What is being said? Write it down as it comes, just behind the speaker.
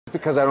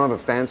Because I don't have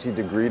a fancy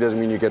degree doesn't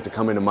mean you get to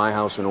come into my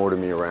house and order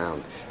me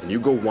around. And you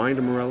go whine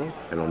to Morello,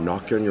 and I'll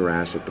knock you on your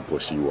ass like the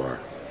pussy you are.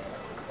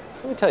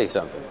 Let me tell you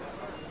something.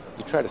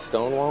 You try to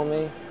stonewall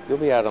me, you'll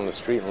be out on the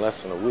street in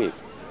less than a week.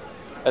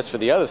 As for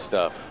the other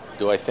stuff,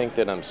 do I think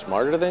that I'm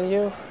smarter than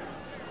you?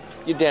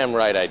 You're damn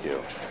right I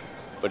do.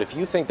 But if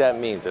you think that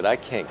means that I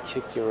can't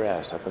kick your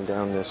ass up and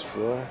down this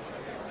floor,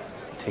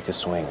 take a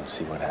swing and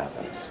see what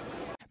happens.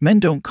 Men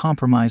don't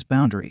compromise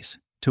boundaries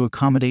to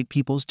accommodate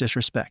people's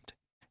disrespect.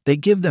 They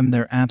give them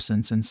their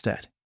absence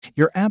instead.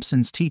 Your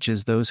absence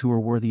teaches those who are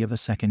worthy of a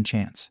second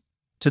chance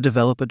to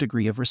develop a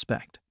degree of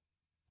respect.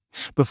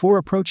 Before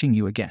approaching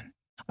you again,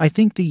 I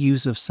think the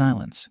use of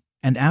silence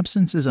and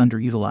absence is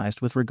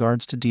underutilized with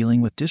regards to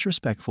dealing with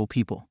disrespectful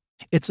people.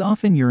 It's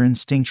often your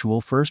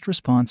instinctual first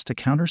response to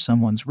counter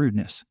someone's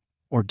rudeness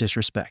or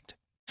disrespect.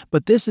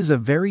 But this is a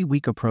very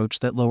weak approach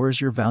that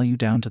lowers your value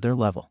down to their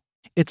level.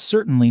 It's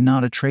certainly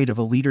not a trait of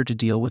a leader to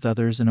deal with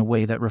others in a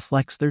way that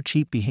reflects their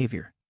cheap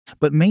behavior.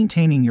 But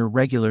maintaining your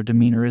regular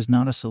demeanor is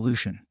not a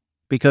solution,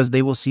 because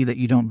they will see that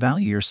you don't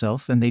value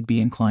yourself and they'd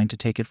be inclined to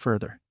take it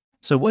further.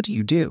 So what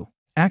do?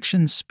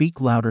 Actions speak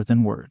louder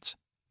than words,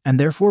 and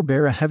therefore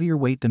bear a heavier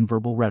weight than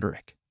verbal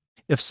rhetoric.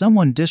 If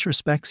someone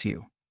disrespects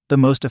you, the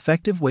most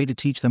effective way to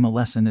teach them a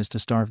lesson is to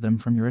starve them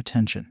from your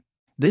attention.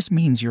 This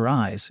means your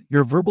eyes,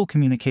 your verbal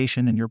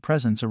communication, and your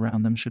presence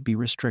around them should be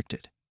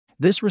restricted.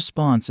 This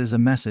response is a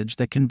message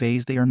that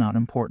conveys they are not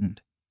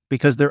important,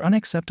 because their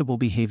unacceptable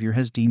behavior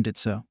has deemed it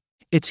so.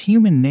 It's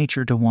human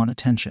nature to want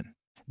attention.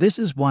 This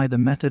is why the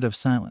method of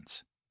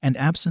silence and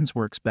absence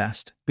works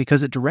best,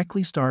 because it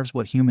directly starves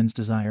what humans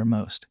desire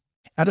most.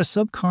 At a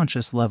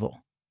subconscious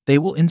level, they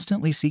will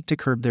instantly seek to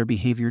curb their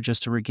behavior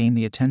just to regain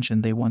the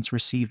attention they once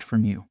received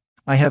from you.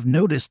 I have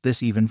noticed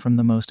this even from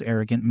the most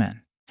arrogant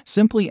men.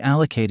 Simply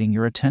allocating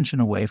your attention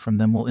away from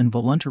them will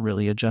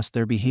involuntarily adjust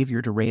their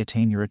behavior to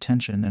reattain your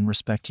attention and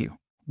respect you.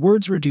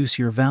 Words reduce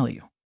your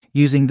value.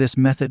 Using this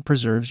method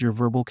preserves your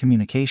verbal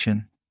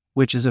communication,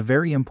 which is a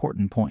very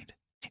important point.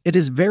 It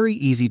is very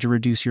easy to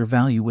reduce your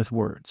value with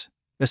words,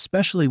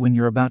 especially when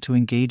you're about to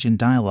engage in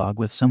dialogue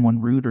with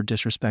someone rude or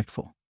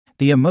disrespectful.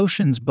 The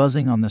emotions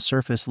buzzing on the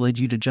surface lead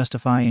you to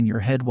justify in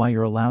your head why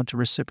you're allowed to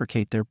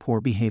reciprocate their poor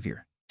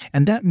behavior.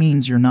 And that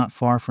means you're not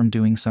far from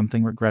doing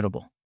something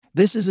regrettable.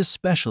 This is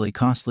especially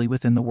costly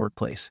within the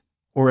workplace,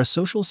 or a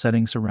social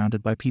setting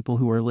surrounded by people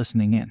who are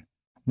listening in.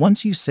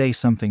 Once you say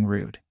something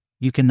rude,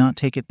 you cannot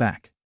take it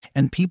back,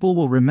 and people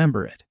will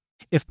remember it.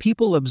 If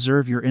people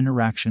observe your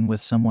interaction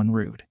with someone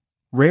rude,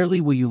 rarely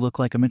will you look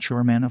like a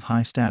mature man of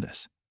high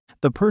status.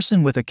 The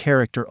person with a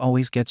character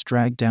always gets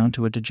dragged down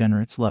to a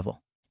degenerate's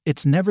level.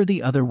 It's never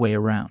the other way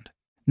around.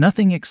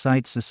 Nothing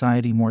excites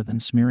society more than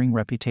smearing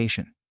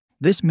reputation.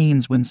 This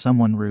means when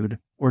someone rude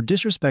or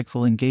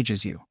disrespectful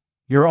engages you,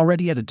 you're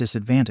already at a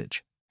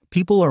disadvantage.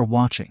 People are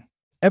watching.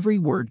 Every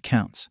word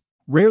counts.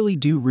 Rarely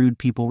do rude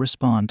people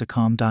respond to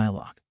calm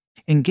dialogue.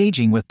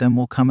 Engaging with them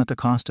will come at the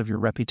cost of your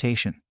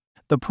reputation.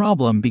 The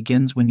problem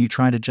begins when you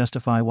try to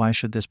justify why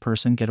should this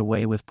person get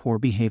away with poor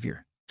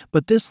behavior.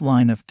 But this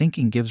line of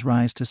thinking gives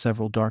rise to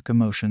several dark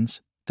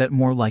emotions that,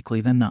 more likely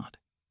than not,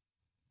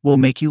 will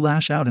make you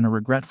lash out in a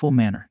regretful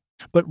manner.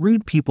 But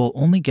rude people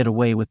only get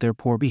away with their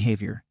poor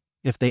behavior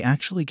if they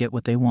actually get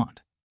what they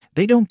want.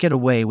 They don't get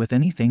away with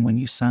anything when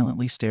you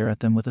silently stare at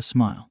them with a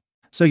smile.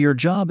 So your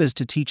job is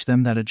to teach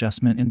them that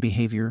adjustment in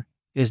behavior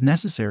is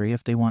necessary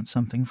if they want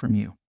something from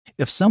you.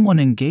 If someone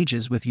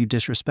engages with you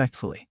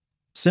disrespectfully,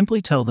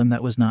 simply tell them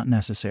that was not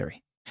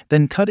necessary.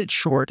 Then cut it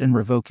short and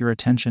revoke your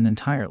attention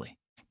entirely.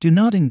 Do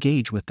not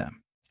engage with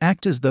them.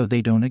 Act as though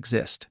they don't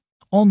exist.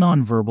 All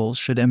nonverbals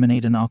should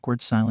emanate an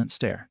awkward silent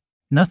stare.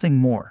 Nothing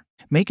more.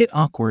 Make it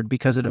awkward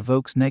because it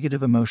evokes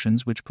negative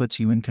emotions which puts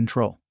you in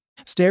control.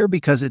 Stare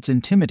because it's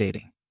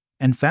intimidating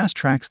and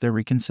fast-tracks their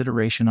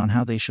reconsideration on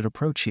how they should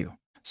approach you.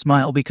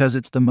 Smile because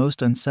it's the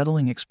most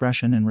unsettling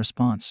expression in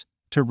response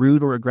to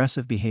rude or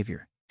aggressive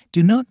behavior.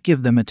 Do not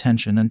give them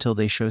attention until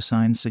they show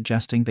signs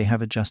suggesting they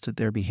have adjusted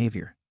their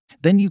behavior.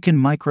 Then you can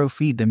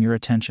micro-feed them your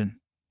attention,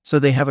 so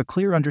they have a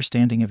clear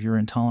understanding of your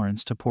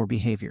intolerance to poor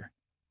behavior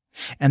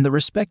and the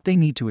respect they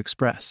need to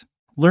express.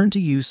 Learn to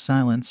use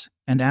silence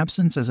and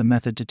absence as a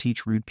method to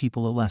teach rude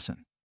people a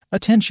lesson.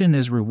 Attention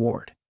is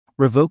reward.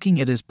 Revoking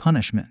it is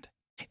punishment.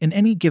 In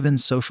any given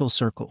social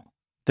circle,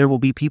 there will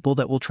be people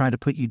that will try to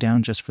put you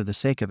down just for the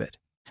sake of it.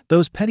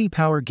 Those petty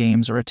power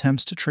games are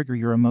attempts to trigger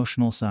your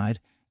emotional side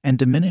and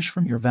diminish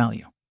from your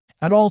value.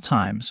 At all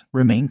times,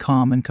 remain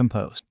calm and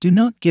composed. Do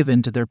not give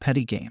in to their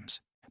petty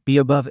games. Be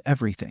above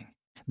everything.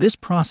 This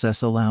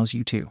process allows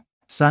you to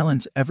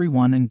silence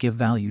everyone and give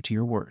value to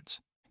your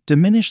words.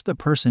 Diminish the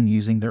person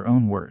using their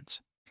own words.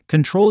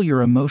 Control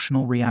your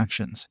emotional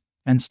reactions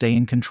and stay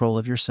in control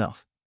of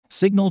yourself.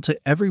 Signal to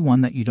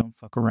everyone that you don't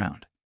fuck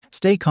around.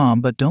 Stay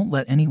calm, but don't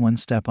let anyone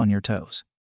step on your toes.